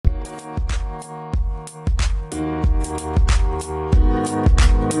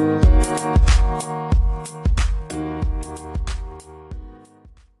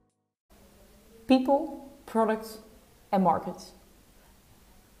people, product, and market.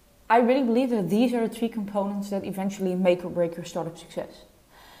 I really believe that these are the three components that eventually make or break your startup success.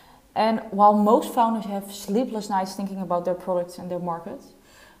 And while most founders have sleepless nights thinking about their products and their market,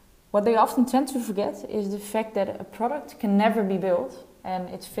 what they often tend to forget is the fact that a product can never be built and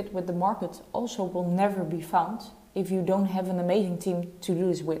its fit with the market also will never be found if you don't have an amazing team to do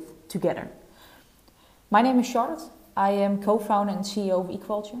this with together. My name is Charlotte. I am co-founder and CEO of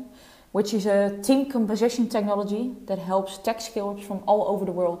eQualture, which is a team composition technology that helps tech scale-ups from all over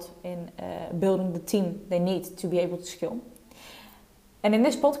the world in building the team they need to be able to scale. And in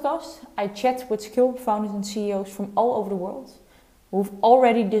this podcast, I chat with scale-up founders and CEOs from all over the world who've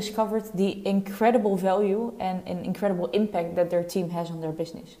already discovered the incredible value and an incredible impact that their team has on their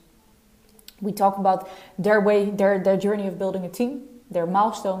business. We talk about their journey of building a team, their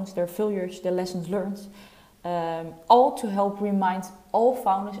milestones, their failures, their lessons learned, all to help remind all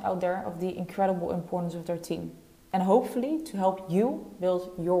founders out there of the incredible importance of their team and hopefully to help you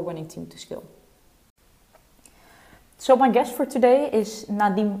build your winning team to scale. So my guest for today is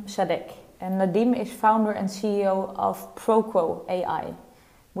Nadim Sadek. And Nadim is founder and CEO of Proquo AI,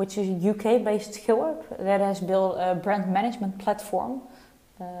 which is a UK-based scale-up that has built a brand management platform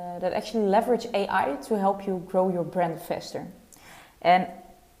that actually leverages AI to help you grow your brand faster. And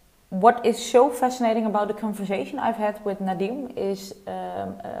what is so fascinating about the conversation I've had with Nadim is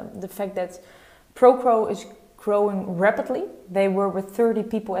the fact that Proquo is growing rapidly. They were with 30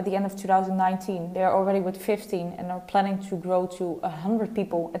 people at the end of 2019. They are already with 15 and are planning to grow to 100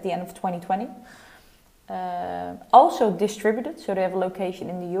 people at the end of 2020. Also distributed, so they have a location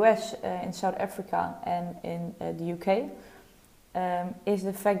in the US, in South Africa and in the UK, is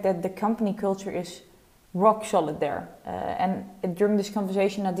the fact that the company culture is rock solid there. And during this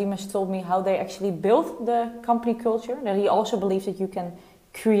conversation, Nadim has told me how they actually built the company culture, that he also believes that you can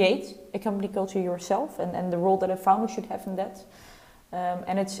create a company culture yourself and the role that a founder should have in that.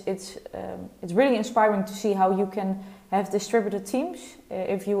 And it's really inspiring to see how you can have distributed teams.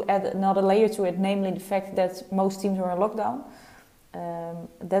 If you add another layer to it, namely the fact that most teams are in lockdown,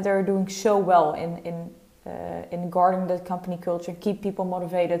 that they're doing so well in guarding that company culture, keep people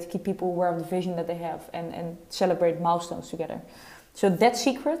motivated, keep people aware of the vision that they have, and celebrate milestones together. So that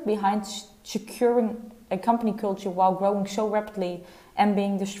secret behind securing a company culture while growing so rapidly and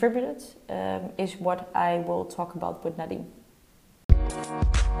being distributed is what I will talk about with Nadim.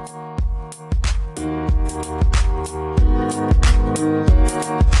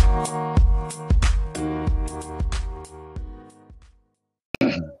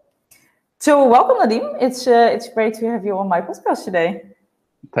 So welcome, Nadim. It's great to have you on my podcast today.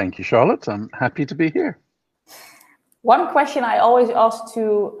 Thank you, Charlotte. I'm happy to be here. One question I always ask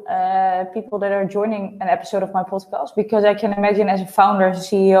to people that are joining an episode of my podcast, because I can imagine as a founder, as a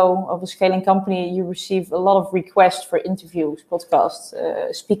CEO of a scaling company, you receive a lot of requests for interviews, podcasts,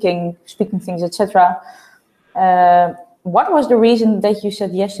 speaking things, etc. What was the reason that you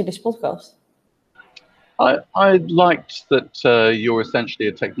said yes to this podcast? I liked that you're essentially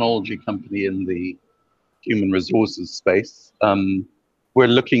a technology company in the human resources space.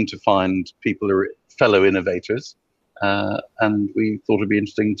 We're looking to find people who are fellow innovators. And we thought it'd be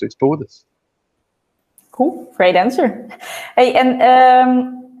interesting to explore this. Cool, great answer. Hey, and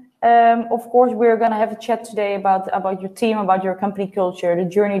of course, we're going to have a chat today about your team, about your company culture, the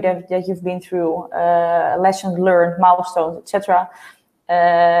journey that you've been through, lessons learned, milestones, etc.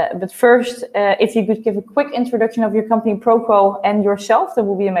 But first, if you could give a quick introduction of your company, Proquo, and yourself, that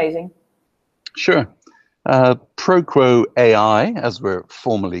would be amazing. Sure. Proquo AI, as we're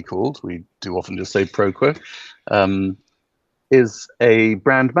formally called, we do often just say Proquo, is a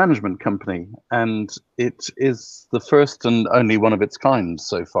brand management company, and it is the first and only one of its kind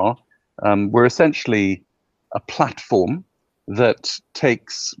so far. We're essentially a platform that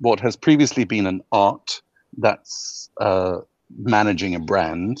takes what has previously been an art, that's managing a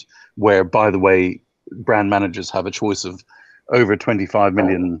brand, where, by the way, brand managers have a choice of over 25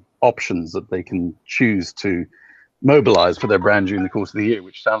 million options that they can choose to mobilize for their brand during the course of the year,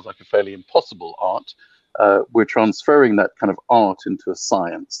 which sounds like a fairly impossible art. We're transferring that kind of art into a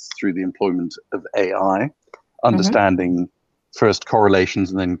science through the employment of AI, understanding first correlations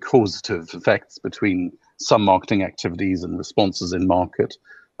and then causative effects between some marketing activities and responses in market,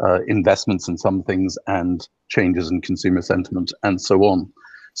 investments in some things and changes in consumer sentiment and so on.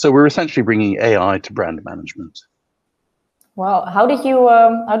 So we're essentially bringing AI to brand management. Wow, how did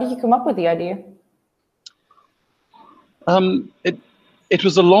you come up with the idea? It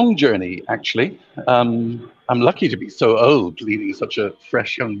was a long journey, actually. I'm lucky to be so old, leading such a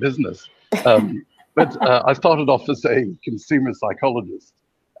fresh young business. But I started off as a consumer psychologist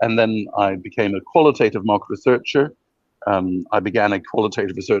And then I became a qualitative market researcher. I began a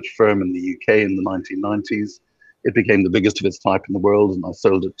qualitative research firm in the UK in the 1990s. It became the biggest of its type in the world, and I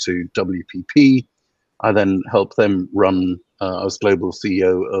sold it to WPP. I then helped them run, I was global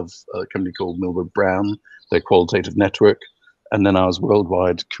CEO of a company called Millward Brown, their qualitative network. And then I was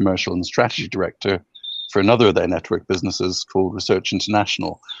worldwide commercial and strategy director for another of their network businesses called Research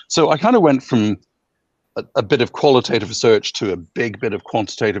International. So I kind of went from a bit of qualitative research to a big bit of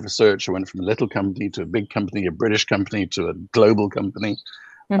quantitative research. I went from a little company to a big company, a British company to a global company.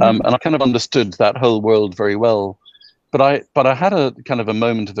 And I kind of understood that whole world very well. But I had a kind of a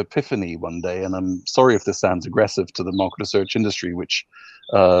moment of epiphany one day, and I'm sorry if this sounds aggressive to the market research industry, which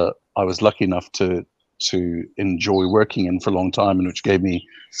I was lucky enough to enjoy working in for a long time, and which gave me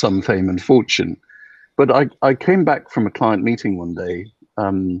some fame and fortune. But I came back from a client meeting one day,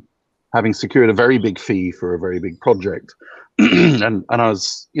 having secured a very big fee for a very big project, and I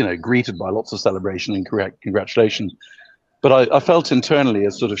was greeted by lots of celebration and congratulation. But I felt internally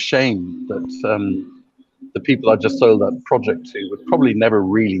a sort of shame that the people I just sold that project to would probably never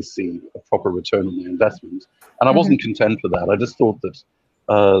really see a proper return on their investment. And I wasn't content with that. I just thought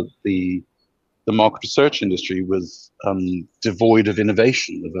that the market research industry was devoid of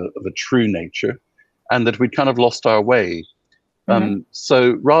innovation, of a true nature, and that we'd kind of lost our way.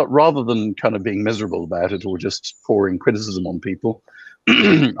 So rather than kind of being miserable about it or just pouring criticism on people,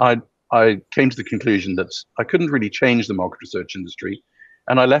 I came to the conclusion that I couldn't really change the market research industry,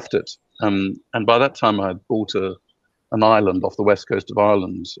 and I left it. And by that time, I had bought an island off the west coast of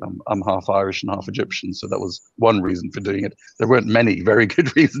Ireland. I'm half Irish and half Egyptian, so that was one reason for doing it. There weren't many very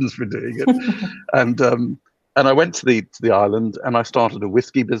good reasons for doing it. And I went to the island, and I started a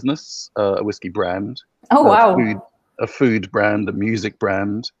whiskey business, a whiskey brand. Oh, wow. A food brand, a music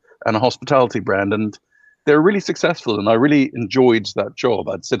brand, and a hospitality brand. And they were really successful, and I really enjoyed that job.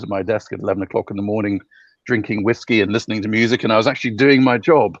 I'd sit at my desk at 11 o'clock in the morning, drinking whiskey and listening to music, and I was actually doing my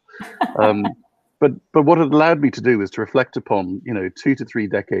job. But what it allowed me to do was to reflect upon 2 to 3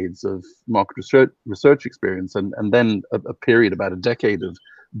 decades of market research experience, and then a period about a decade of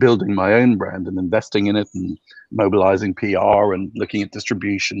building my own brand and investing in it and mobilizing PR and looking at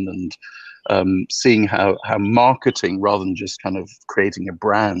distribution and seeing how marketing, rather than just kind of creating a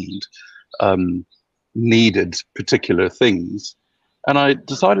brand, needed particular things. And I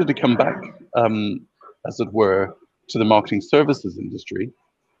decided to come back, as it were, to the marketing services industry,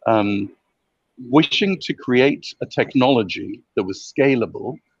 wishing to create a technology that was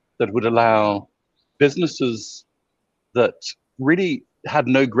scalable, that would allow businesses that really had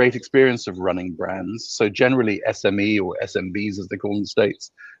no great experience of running brands, so generally SME or SMBs as they call in the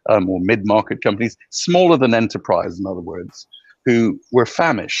States, or mid-market companies, smaller than enterprise, in other words, who were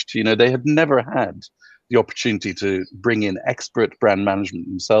famished. They had never had the opportunity to bring in expert brand management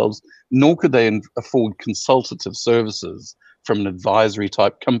themselves, nor could they afford consultative services from an advisory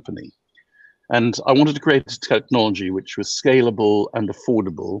type company. And I wanted to create a technology which was scalable and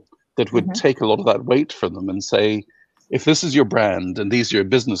affordable, that would take a lot of that weight from them and say, if this is your brand and these are your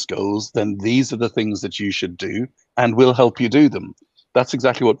business goals, then these are the things that you should do, and we'll help you do them. That's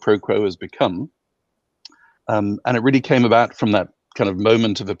exactly what Proquo has become. And it really came about from that kind of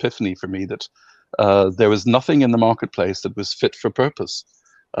moment of epiphany for me that there was nothing in the marketplace that was fit for purpose.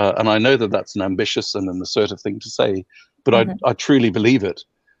 And I know that that's an ambitious and an assertive thing to say, but I truly believe it.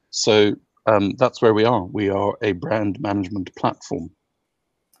 So that's where we are. We are a brand management platform.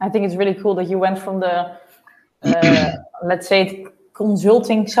 I think it's really cool that you went from the, let's say,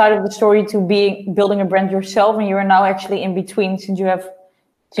 consulting side of the story to building a brand yourself, and you are now actually in between, since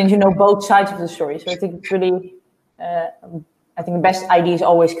you know both sides of the story. So I think it's really, I think the best ideas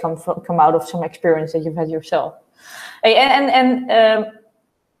always come out of some experience that you've had yourself. Hey, and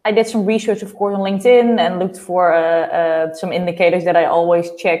I did some research, of course, on LinkedIn and looked for some indicators that I always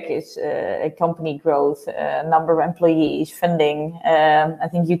check is company growth, number of employees, funding. I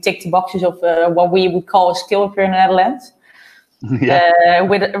think you tick the boxes of what we would call a scalup here in the Netherlands.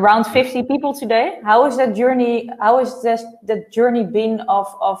 With around 50 people today. How is that journey? How is that journey been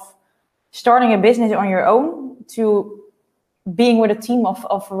of starting a business on your own to being with a team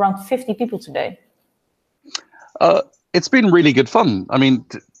of around 50 people today? It's been really good fun. I mean,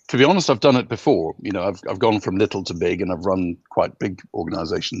 to be honest, I've done it before. I've gone from little to big, and I've run quite big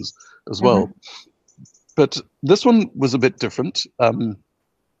organizations as well. But this one was a bit different.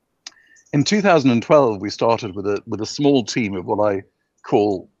 In 2012, we started with a small team of what I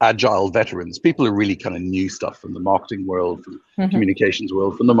call agile veterans. People who really kind of knew stuff from the marketing world, from communications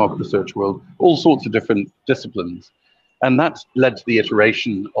world, from the market research world, all sorts of different disciplines. And that led to the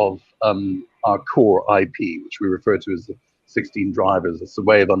iteration of our core IP, which we refer to as the 16 drivers. It's a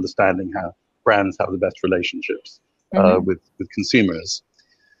way of understanding how brands have the best relationships with consumers.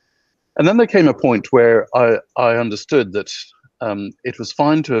 And then there came a point where I understood that it was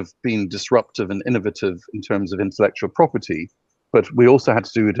fine to have been disruptive and innovative in terms of intellectual property, but we also had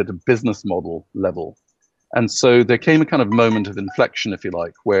to do it at a business model level. And so there came a kind of moment of inflection, if you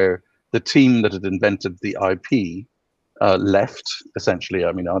like, where the team that had invented the IP left, essentially.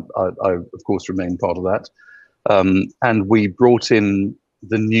 I mean, I of course remained part of that. And we brought in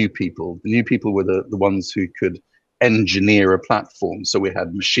the new people. The new people were the ones who could engineer a platform. So we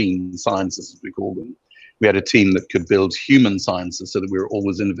had machine scientists, as we call them. We had a team that could build human sciences so that we were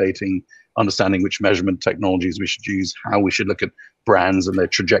always innovating, understanding which measurement technologies we should use, how we should look at brands and their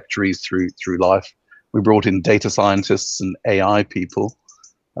trajectories through life. We brought in data scientists and AI people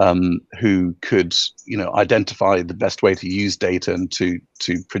who could, identify the best way to use data and to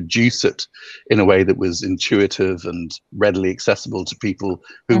produce it in a way that was intuitive and readily accessible to people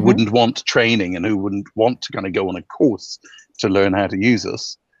who wouldn't want training and who wouldn't want to kind of go on a course to learn how to use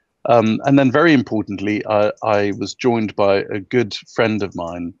us. And then very importantly, I was joined by a good friend of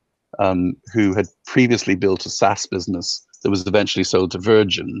mine who had previously built a SaaS business that was eventually sold to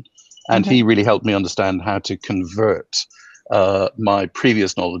Virgin. And he really helped me understand how to convert my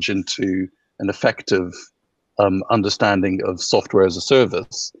previous knowledge into an effective understanding of software as a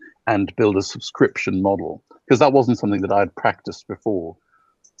service and build a subscription model, because that wasn't something that I'd practiced before.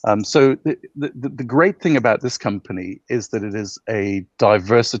 So the great thing about this company is that it is a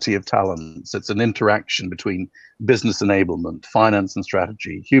diversity of talents. It's an interaction between business enablement, finance and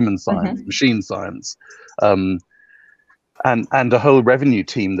strategy, human science, machine science, and a whole revenue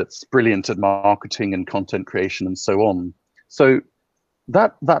team that's brilliant at marketing and content creation and so on. So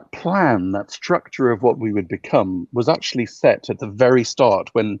that plan, that structure of what we would become was actually set at the very start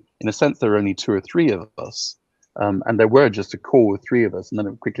when, in a sense, there were only 2 or 3 of us. And there were just a core of 3 of us, and then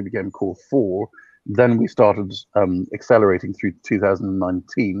it quickly became core 4. Then we started accelerating through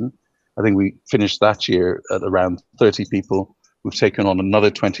 2019. I think we finished that year at around 30 people. We've taken on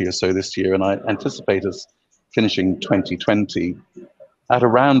another 20 or so this year, and I anticipate us finishing 2020 at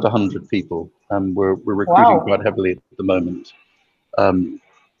around 100 people. We're recruiting quite heavily at the moment. And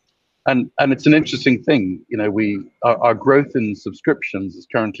it's an interesting thing. Our growth in subscriptions is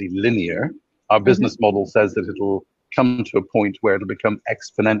currently linear. Our business model says that it'll come to a point where it'll become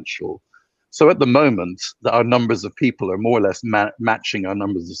exponential. So at the moment, our numbers of people are more or less matching our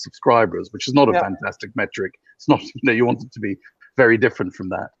numbers of subscribers, which is not a fantastic metric. It's not, you want it to be very different from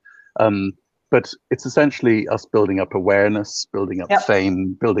that. But it's essentially us building up awareness, building up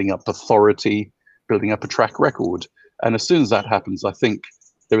fame, building up authority, building up a track record. And as soon as that happens, I think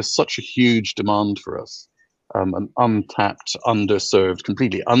there is such a huge demand for us. An untapped, underserved,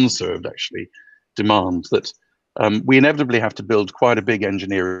 completely unserved, actually, demand that we inevitably have to build quite a big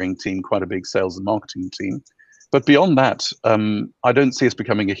engineering team, quite a big sales and marketing team. But beyond that, I don't see us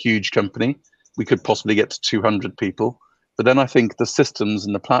becoming a huge company. We could possibly get to 200 people. But then I think the systems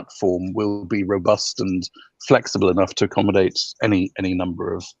and the platform will be robust and flexible enough to accommodate any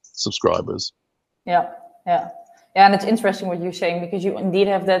number of subscribers. Yeah, and it's interesting what you're saying, because you indeed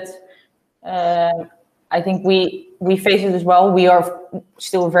have that. I think we face it as well. We are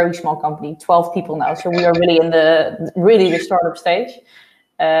still a very small company, 12 people now, so we are really in the startup stage.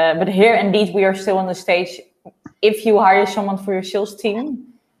 But here, indeed, we are still on the stage. If you hire someone for your sales team,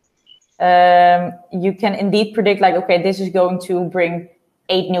 you can indeed predict, like, okay, this is going to bring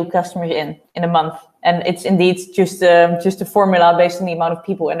 8 new customers in a month, and it's indeed just a formula based on the amount of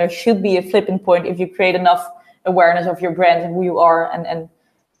people. And there should be a flipping point if you create enough awareness of your brand and who you are, and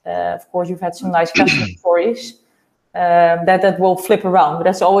of course, you've had some nice customer stories that will flip around. But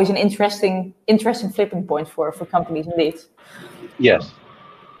that's always an interesting flipping point for companies, indeed. Yes.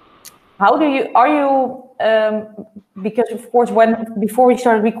 Because of course, before we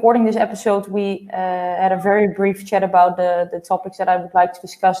started recording this episode, we had a very brief chat about the topics that I would like to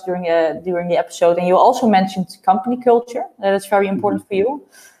discuss during the episode. And you also mentioned company culture. That's very important for you.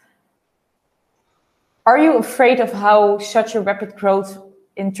 Are you afraid of how such a rapid growth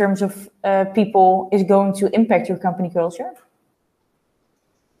in terms of people is going to impact your company culture?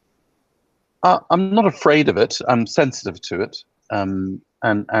 I'm not afraid of it. I'm sensitive to it.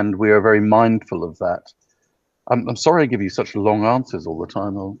 And we are very mindful of that. I'm sorry I give you such long answers all the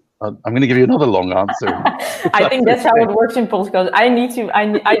time. I'm going to give you another long answer. I think that's how it works in podcast.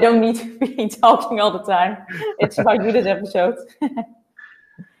 I don't need to be talking all the time. It's about you, this episode.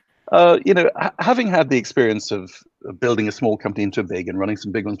 Having had the experience of building a small company into a big and running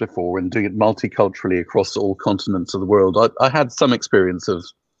some big ones before and doing it multiculturally across all continents of the world, I had some experience of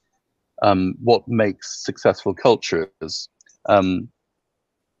what makes successful cultures. And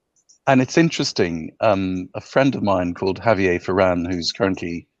it's interesting. A friend of mine called Javier Ferran, who's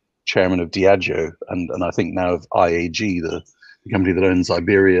currently chairman of Diageo and I think now of IAG, the company that owns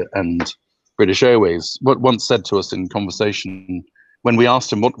Iberia and British Airways, once said to us in conversation when we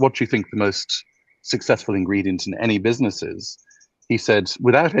asked him, what do you think the most successful ingredient in any business is? He said,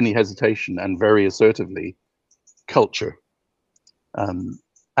 without any hesitation and very assertively, culture. And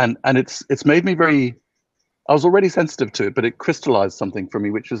it's made me very, I was already sensitive to it, but it crystallized something for me,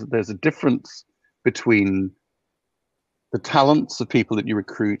 which is that there's a difference between the talents of people that you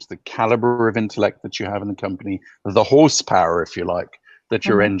recruit, the caliber of intellect that you have in the company, the horsepower, if you like, that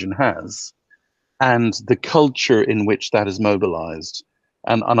your engine has, and the culture in which that is mobilized.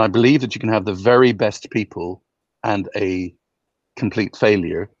 And I believe that you can have the very best people and a complete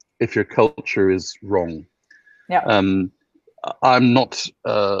failure if your culture is wrong. Yeah. I'm not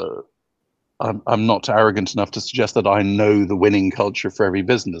arrogant enough to suggest that I know the winning culture for every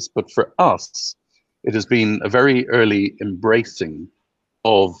business, but for us, it has been a very early embracing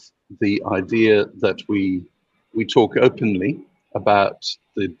of the idea that we talk openly about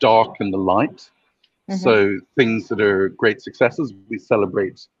the dark and the light. So things that are great successes, we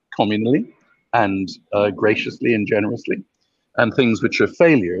celebrate communally and graciously and generously. And things which are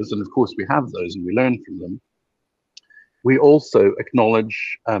failures, and of course we have those and we learn from them, we also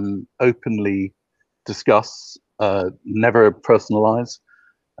acknowledge, openly discuss, never personalize.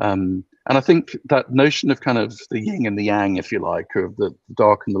 And I think that notion of kind of the yin and the yang, if you like, of the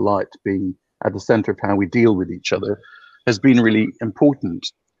dark and the light being at the center of how we deal with each other has been really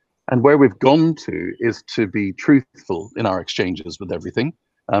important. And where we've gone to is to be truthful in our exchanges with everything.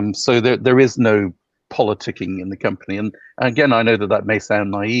 So there is no politicking in the company. And again, I know that may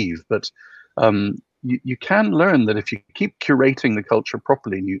sound naive, but you can learn that if you keep curating the culture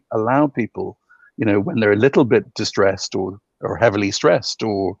properly and you allow people, when they're a little bit distressed or heavily stressed,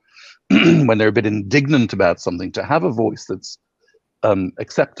 or when they're a bit indignant about something, to have a voice that's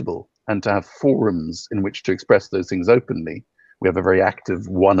acceptable and to have forums in which to express those things openly. We have a very active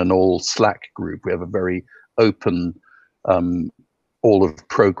one and all Slack group. We have a very open all of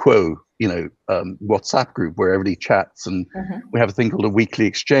Proquo, WhatsApp group where everybody chats, and we have a thing called a weekly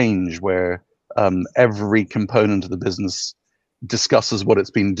exchange where every component of the business discusses what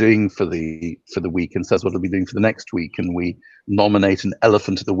it's been doing for the week and says what it'll be doing for the next week, and we nominate an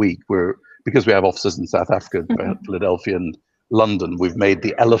elephant of the week. Because we have offices in South Africa, Philadelphia and London, we've made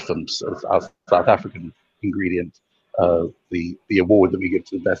the elephant of our South African ingredient the award that we give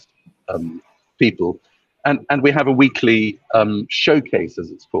to the best people. And we have a weekly showcase,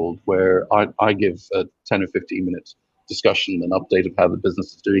 as it's called, where I give a 10 or 15 minute discussion, an update of how the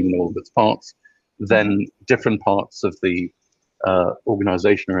business is doing in all of its parts. Then different parts of the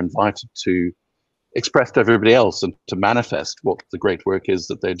organization are invited to express to everybody else and to manifest what the great work is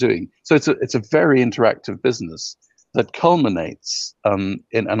that they're doing. So it's a very interactive business that culminates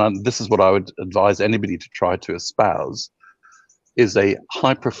this is what I would advise anybody to try to espouse, is a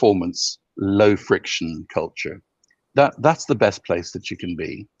high performance, low friction culture. That's the best place that you can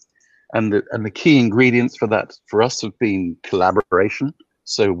be. And the key ingredients for that for us have been collaboration.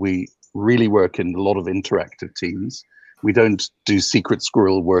 So we really work in a lot of interactive teams. We don't do secret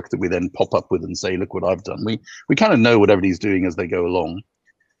squirrel work that we then pop up with and say, look what I've done. We kind of know what everybody's doing as they go along.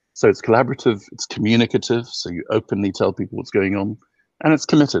 So it's collaborative, it's communicative, so you openly tell people what's going on, and it's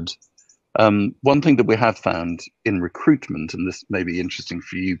committed. One thing that we have found in recruitment, and this may be interesting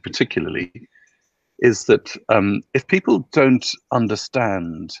for you particularly, is that if people don't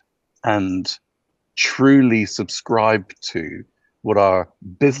understand and truly subscribe to what our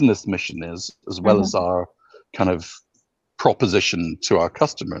business mission is, as well as our kind of proposition to our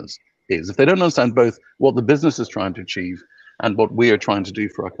customers is, if they don't understand both what the business is trying to achieve and what we are trying to do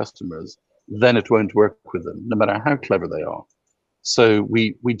for our customers, then it won't work with them, no matter how clever they are. So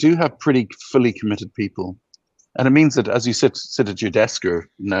we do have pretty fully committed people. And it means that as you sit at your desk, or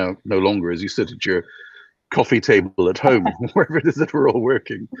now no longer, as you sit at your coffee table at home, wherever it is that we're all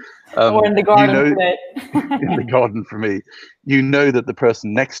working. Or in the garden today. In the garden for me, that the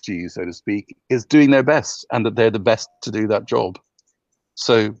person next to you, so to speak, is doing their best and that they're the best to do that job.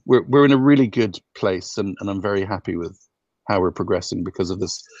 So we're in a really good place, and I'm very happy with how we're progressing because of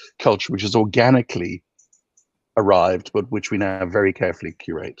this culture, which has organically arrived, but which we now very carefully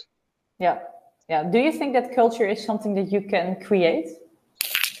curate. Yeah. Do you think that culture is something that you can create?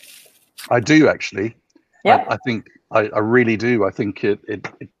 I do, actually. Yeah. I think I really do. I think it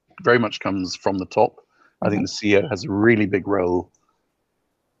very much comes from the top. I think the CEO has a really big role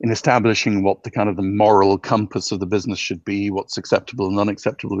in establishing what the kind of the moral compass of the business should be, what's acceptable and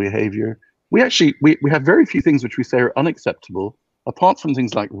unacceptable behavior. we actually we have very few things which we say are unacceptable, apart from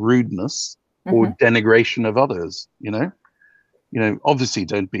things like rudeness or denigration of others. Obviously,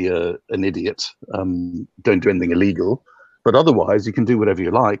 don't be an idiot. Don't do anything illegal. But otherwise, you can do whatever you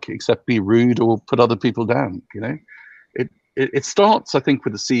like, except be rude or put other people down. It starts, I think,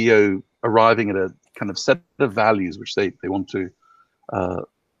 with the CEO arriving at a kind of set of values which they want to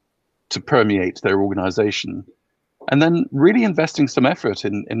permeate their organization, and then really investing some effort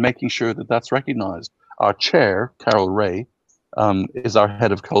in making sure that that's recognized. Our chair, Carol Ray, is our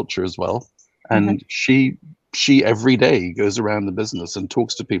head of culture as well, and she every day goes around the business and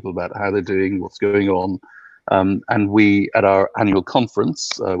talks to people about how they're doing, what's going on. And we, at our annual conference,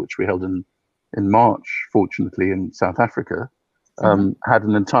 which we held in March, fortunately, in South Africa, had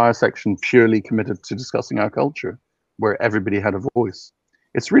an entire section purely committed to discussing our culture, where everybody had a voice.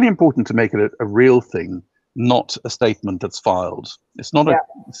 It's really important to make it a real thing, not a statement that's filed. It's not a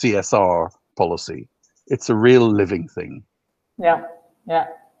CSR policy. It's a real living thing. Yeah.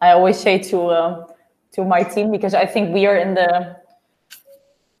 I always say to my team, because I think we are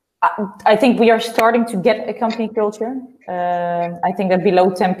starting to get a company culture. I think that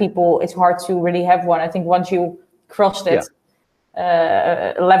below 10 people, it's hard to really have one. I think once you cross that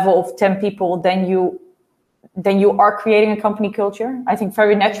level of 10 people, then you are creating a company culture. I think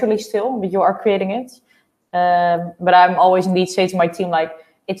very naturally still, but you are creating it. But I'm always indeed say to my team, like,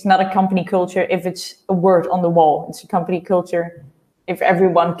 it's not a company culture if it's a word on the wall. It's a company culture if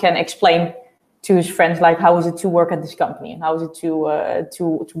everyone can explain to his friends, like, how is it to work at this company, and how is it to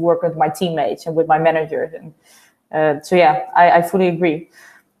work with my teammates and with my managers. And so I fully agree.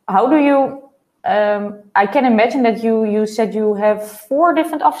 How do you? I can imagine that you said you have 4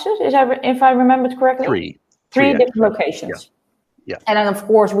 different offices. If I remembered correctly? Three different locations. Yeah. And then of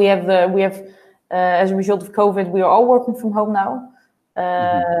course we have as a result of COVID, we are all working from home now.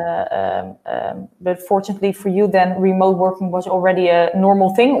 But fortunately for you, then remote working was already a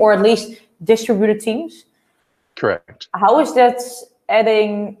normal thing, or at least distributed teams. Correct. How is that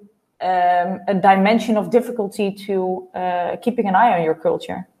adding a dimension of difficulty to keeping an eye on your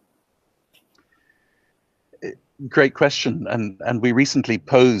culture? Great question, and we recently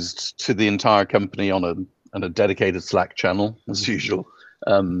posed to the entire company on a dedicated Slack channel, as usual,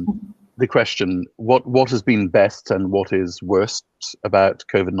 the question: what has been best and what is worst about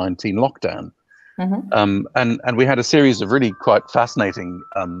COVID-19 lockdown? And we had a series of really quite fascinating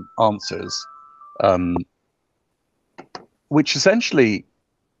answers, which essentially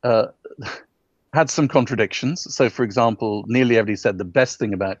had some contradictions. So, for example, nearly everybody said the best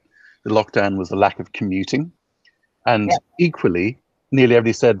thing about the lockdown was the lack of commuting. And equally, nearly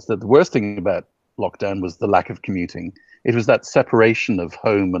everybody said that the worst thing about lockdown was the lack of commuting. It was that separation of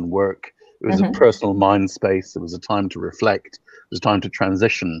home and work. It was a personal mind space. It was a time to reflect. It was a time to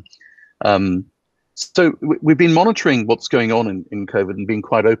transition. So we've been monitoring what's going on in COVID and being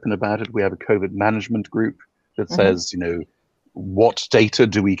quite open about it. We have a COVID management group that says, what data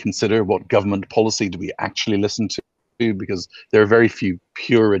do we consider? What government policy do we actually listen to? Because there are very few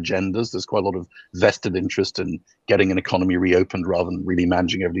pure agendas. There's quite a lot of vested interest in getting an economy reopened rather than really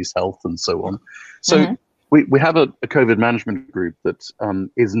managing everybody's health and so on. So we have a COVID management group that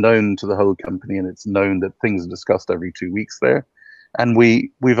is known to the whole company, and it's known that things are discussed every 2 weeks there. And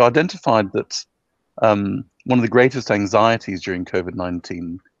we've identified that one of the greatest anxieties during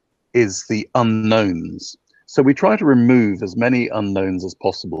COVID-19 is the unknowns. So we try to remove as many unknowns as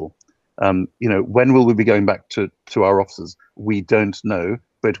possible. When will we be going back to our offices? We don't know,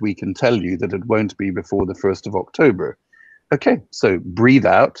 but we can tell you that it won't be before the 1st of October. Okay, so breathe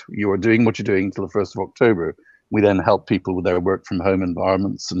out. You are doing what you're doing until the 1st of October. We then help people with their work from home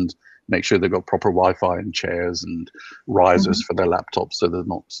environments and make sure they've got proper Wi-Fi and chairs and risers for their laptops so they're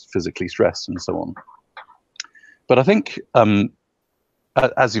not physically stressed and so on. But I think,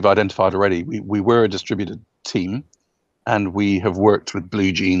 as you've identified already, we were a distributed team. And we have worked with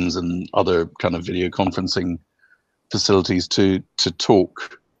Blue Jeans and other kind of video conferencing facilities to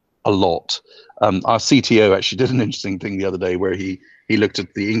talk a lot. Our CTO actually did an interesting thing the other day where he looked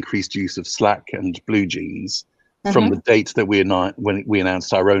at the increased use of Slack and Blue Jeans from the date that when we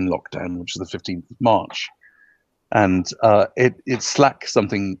announced our own lockdown, which is the 15th of March. And it Slack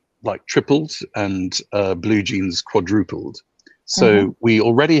something like tripled and Blue Jeans quadrupled. So we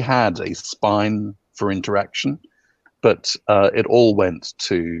already had a spine for interaction. But it all went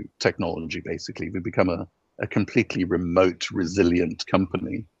to technology, basically. We've become a completely remote, resilient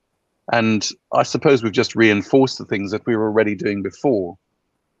company. And I suppose we've just reinforced the things that we were already doing before.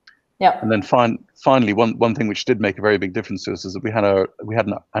 Yeah. And then finally, one thing which did make a very big difference to us is that we had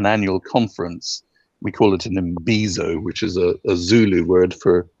an annual conference we call it an imbizo, which is a Zulu word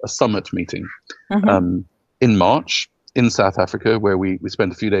for a summit meeting, in March in South Africa, where we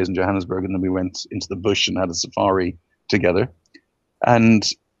spent a few days in Johannesburg, and then we went into the bush and had a safari together. And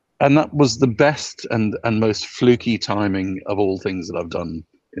that was the best and most fluky timing of all things that I've done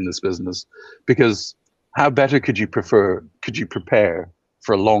in this business, because how better could you prepare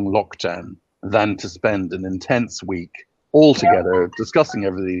for a long lockdown than to spend an intense week all together, discussing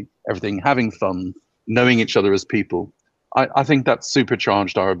everything, having fun, knowing each other as people. I think that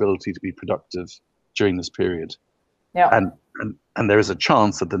supercharged our ability to be productive during this period. Yeah. And there is a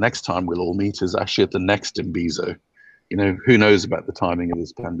chance that the next time we'll all meet is actually at the next Imbizo. You know, who knows about the timing of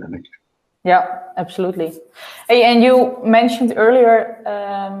this pandemic? Yeah, absolutely. Hey, and you mentioned earlier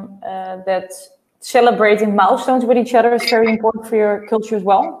that celebrating milestones with each other is very important for your culture as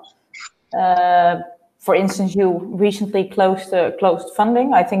well. For instance, you recently closed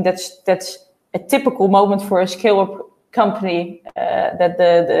funding. I think that's a typical moment for a scale-up company, that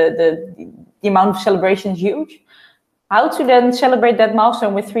the amount of celebration is huge. How to then celebrate that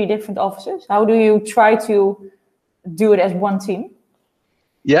milestone with 3 different offices? How do you try to do it as one team?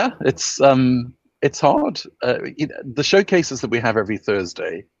 Yeah, it's hard. The showcases that we have every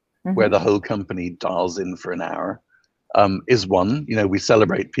Thursday, where the whole company dials in for an hour, is one. You know, we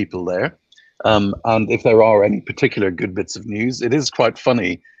celebrate people there. And if there are any particular good bits of news, it is quite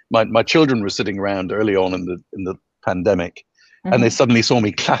funny. My children were sitting around early on in the pandemic, and they suddenly saw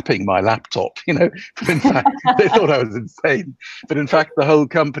me clapping my laptop, you know. But in fact, they thought I was insane. But in fact, the whole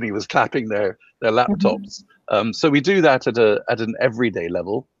company was clapping their laptops. So we do that at an everyday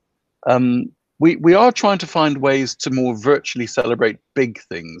level. We are trying to find ways to more virtually celebrate big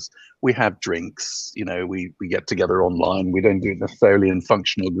things. We have drinks, you know, we get together online. We don't do it necessarily in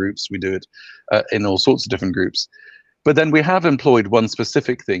functional groups. We do it in all sorts of different groups. But then we have employed one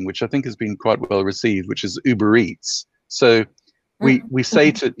specific thing, which I think has been quite well received, which is Uber Eats. So we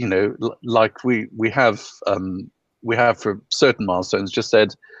say to, you know, like we have for certain milestones just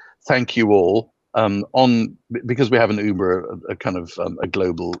said, thank you all. Because we have an Uber, a kind of a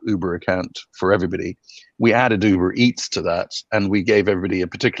global Uber account for everybody, we added Uber Eats to that, and we gave everybody a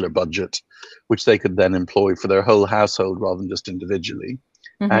particular budget, which they could then employ for their whole household rather than just individually.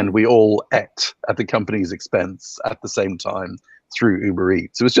 And we all ate at the company's expense at the same time through Uber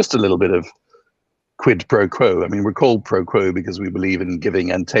Eats. It was just a little bit of quid pro quo. I mean, we're called Proquo because we believe in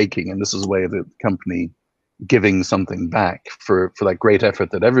giving and taking, and this is a way of the company giving something back for that great effort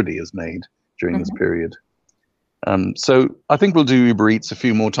that everybody has made during this period. So I think we'll do Uber Eats a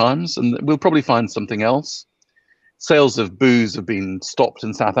few more times, and we'll probably find something else. Sales of booze have been stopped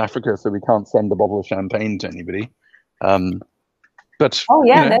in South Africa, so we can't send a bottle of champagne to anybody. But oh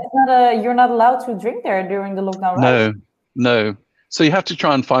yeah, you know, that's not you're not allowed to drink there during the lockdown, right? No. So you have to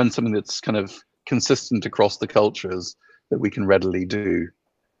try and find something that's kind of consistent across the cultures that we can readily do.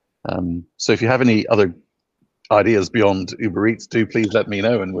 So if you have any other ideas beyond Uber Eats, do please let me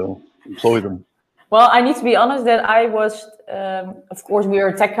know, and we'll employ them. Well, I need to be honest that I was, of course, we are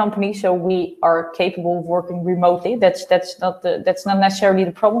a tech company, so we are capable of working remotely. That's not necessarily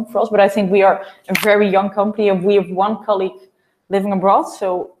the problem for us, but I think we are a very young company, and we have one colleague living abroad,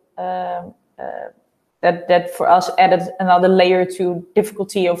 so that for us added another layer to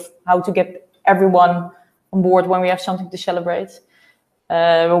difficulty of how to get everyone on board when we have something to celebrate.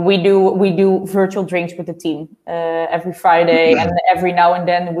 We do virtual drinks with the team every Friday, and every now and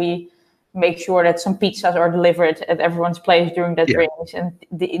then we make sure that some pizzas are delivered at everyone's place during that drinks, and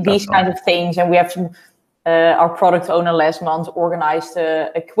these kinds of things. And we have some, our product owner last month organized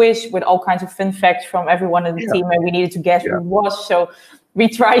a quiz with all kinds of fun facts from everyone in the team, and we needed to guess who it was. So we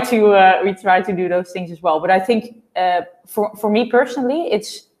try to do those things as well. But I think for me personally,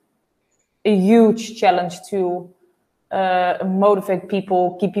 it's a huge challenge to motivate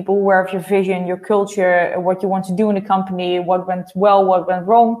people, keep people aware of your vision, your culture, what you want to do in the company, what went well, what went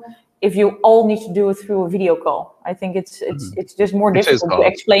wrong. If you all need to do it through a video call, I think it's just more difficult to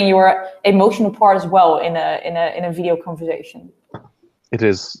explain your emotional part as well in a video conversation. It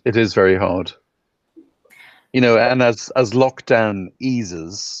is very hard. You know, and as lockdown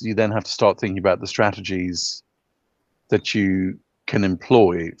eases, you then have to start thinking about the strategies that you can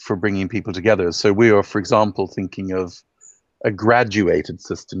employ for bringing people together. So we are, for example, thinking of a graduated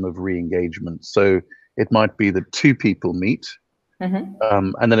system of re-engagement. So it might be that 2 people meet, and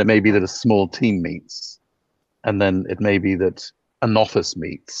then it may be that a small team meets, and then it may be that an office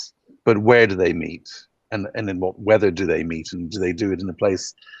meets. But where do they meet, and in what weather do they meet, and do they do it in a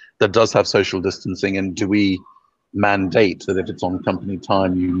place that does have social distancing, and do we mandate that if it's on company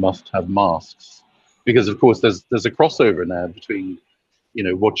time you must have masks? Because of course there's a crossover now between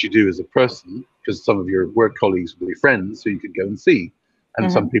what you do as a person, because some of your work colleagues will be friends who you could go and see,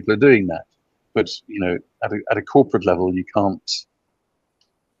 and some people are doing that. But at a corporate level, you can't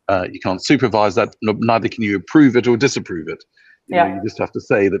supervise that. Neither can you approve it or disapprove it. You just have to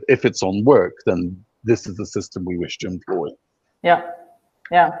say that if it's on work, then this is the system we wish to employ. Yeah,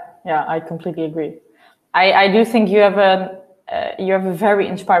 I completely agree. I do think you have a very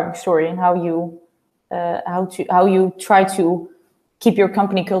inspiring story in how you try to keep your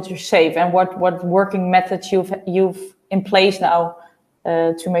company culture safe, and what working methods you've in place now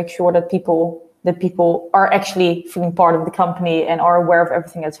to make sure that people are actually feeling part of the company and are aware of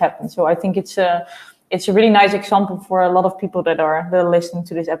everything that's happened. So I think it's a really nice example for a lot of people that are listening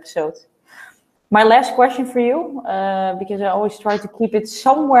to this episode. My last question for you, because I always try to keep it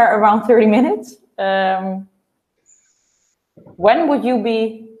somewhere around 30 minutes. When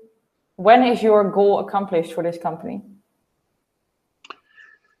is your goal accomplished for this company?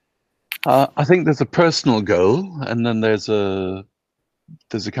 I think there's a personal goal, and then there's a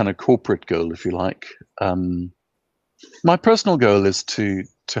kind of corporate goal, if you like. My personal goal is to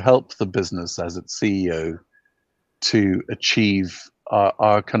help the business as its CEO to achieve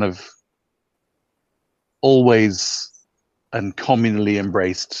our kind of always and communally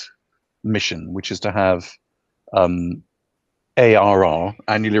embraced mission, which is to have ARR,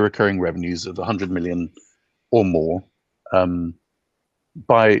 annually recurring revenues, of 100 million or more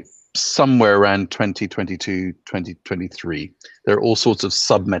by somewhere around 2022, 2023. There are all sorts of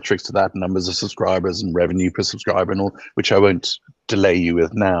sub-metrics to that, numbers of subscribers and revenue per subscriber and all, which I won't delay you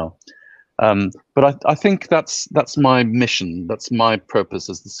with now. But I think that's my mission. That's my purpose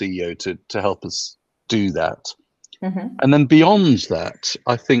as the CEO, to help us do that. And then beyond that,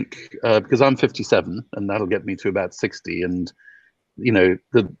 I think, because I'm 57 and that'll get me to about 60, and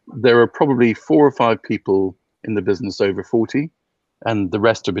there are probably 4 or 5 people in the business over 40, and the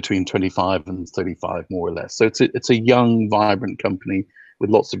rest are between 25 and 35, more or less. So it's a young, vibrant company with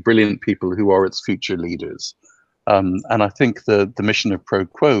lots of brilliant people who are its future leaders. And I think the mission of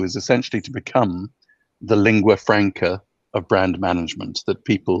Proquo is essentially to become the lingua franca of brand management, that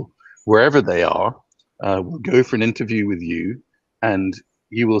people, wherever they are, will go for an interview with you, and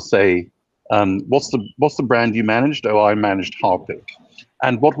you will say, what's the brand you managed? Oh, I managed Harpic.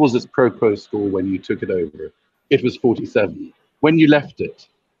 And what was its Proquo score when you took it over? It was 47. When you left it,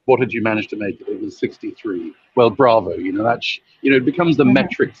 what did you manage to make it? It was 63. Well, bravo. It becomes the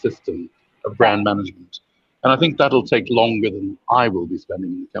metric system of brand management. And I think that'll take longer than I will be spending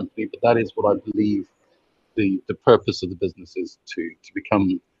in the company, but that is what I believe the purpose of the business is, to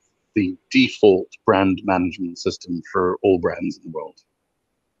become the default brand management system for all brands in the world.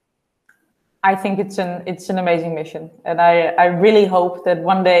 I think it's an amazing mission, and I really hope that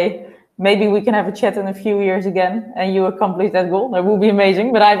one day maybe we can have a chat in a few years again and you accomplish that goal. That would be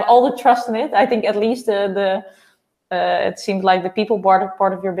amazing. But I have all the trust in it. I think at least it seems like the people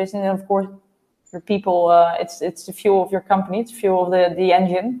part of your business, and of course your people, it's the fuel of your company, it's the fuel of the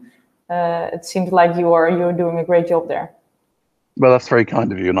engine. It seems like you're doing a great job there. Well, that's very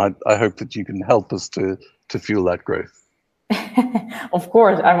kind of you, and I hope that you can help us to fuel that growth. Of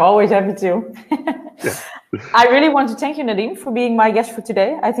course, I'm always happy to. Yeah. I really want to thank you, Nadim, for being my guest for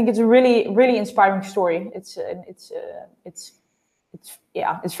today. I think it's a really, really inspiring story. It's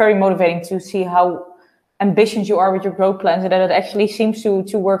very motivating to see how ambitious you are with your growth plans, and that it actually seems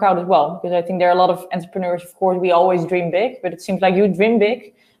to work out as well. Because I think there are a lot of entrepreneurs, of course, we always dream big, but it seems like you dream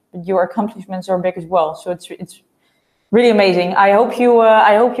big, but your accomplishments are big as well. So it's really amazing. I hope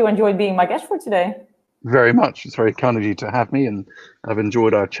you enjoyed being my guest for today. Very much. It's very kind of you to have me, and I've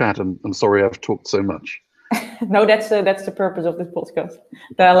enjoyed our chat, and I'm sorry I've talked so much. No, that's the purpose of this podcast.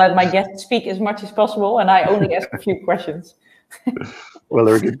 That I let my guests speak as much as possible, and I only ask a few questions. Well,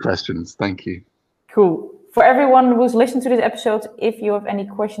 they're good questions. Thank you. Cool. For everyone who's listened to this episode, if you have any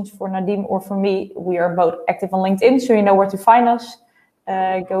questions for Nadim or for me, we are both active on LinkedIn, so you know where to find us.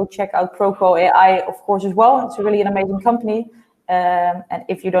 Go check out Proquo AI, of course, as well. It's really an amazing company. And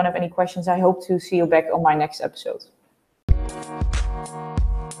if you don't have any questions, I hope to see you back on my next episode.